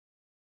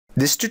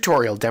This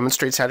tutorial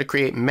demonstrates how to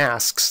create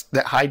masks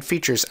that hide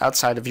features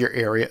outside of your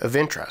area of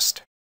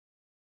interest.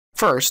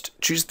 First,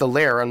 choose the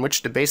layer on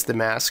which to base the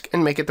mask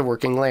and make it the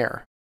working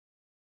layer.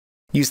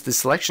 Use the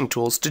selection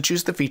tools to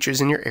choose the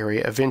features in your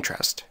area of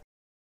interest.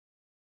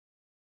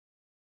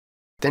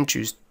 Then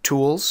choose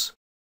Tools,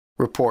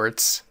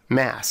 Reports,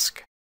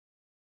 Mask.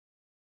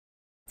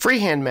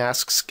 Freehand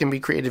masks can be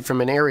created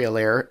from an area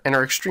layer and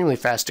are extremely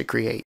fast to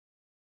create.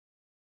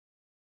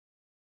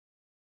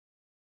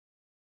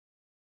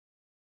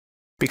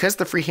 Because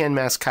the freehand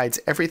mask hides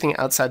everything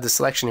outside the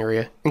selection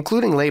area,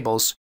 including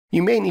labels,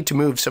 you may need to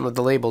move some of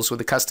the labels with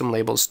the Custom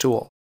Labels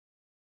tool.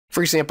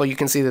 For example, you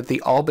can see that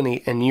the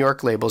Albany and New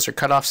York labels are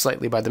cut off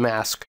slightly by the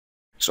mask,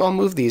 so I'll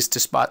move these to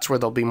spots where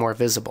they'll be more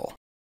visible.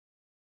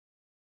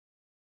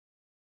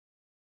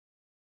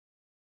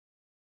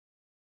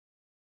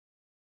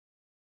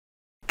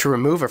 To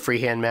remove a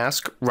freehand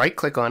mask,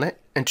 right-click on it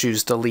and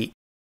choose Delete.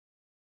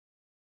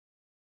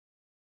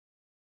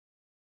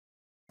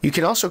 You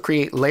can also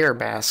create layer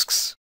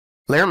masks.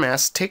 Layer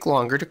masks take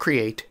longer to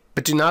create,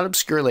 but do not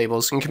obscure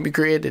labels and can be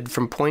created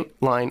from point,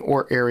 line,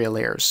 or area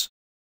layers.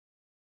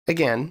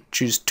 Again,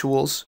 choose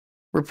Tools,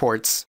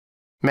 Reports,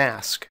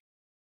 Mask.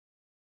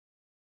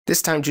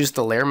 This time choose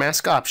the Layer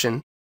Mask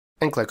option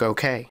and click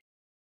OK.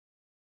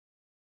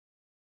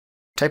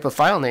 Type a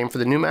file name for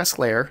the new mask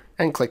layer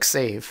and click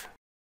Save.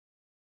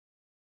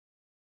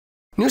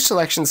 New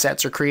selection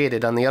sets are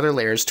created on the other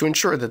layers to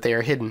ensure that they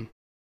are hidden.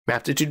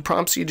 Maptitude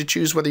prompts you to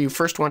choose whether you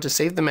first want to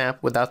save the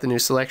map without the new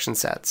selection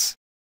sets.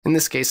 In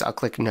this case, I'll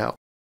click No.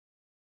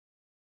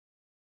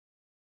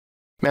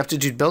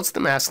 Maptitude builds the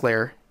mask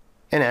layer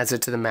and adds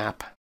it to the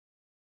map.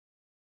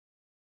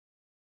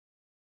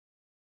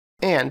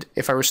 And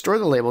if I restore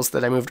the labels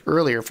that I moved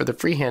earlier for the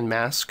freehand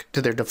mask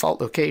to their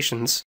default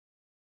locations,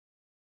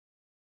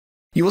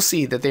 you will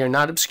see that they are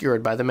not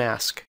obscured by the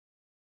mask.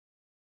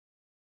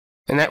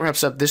 And that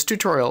wraps up this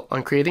tutorial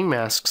on creating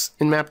masks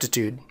in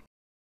Maptitude.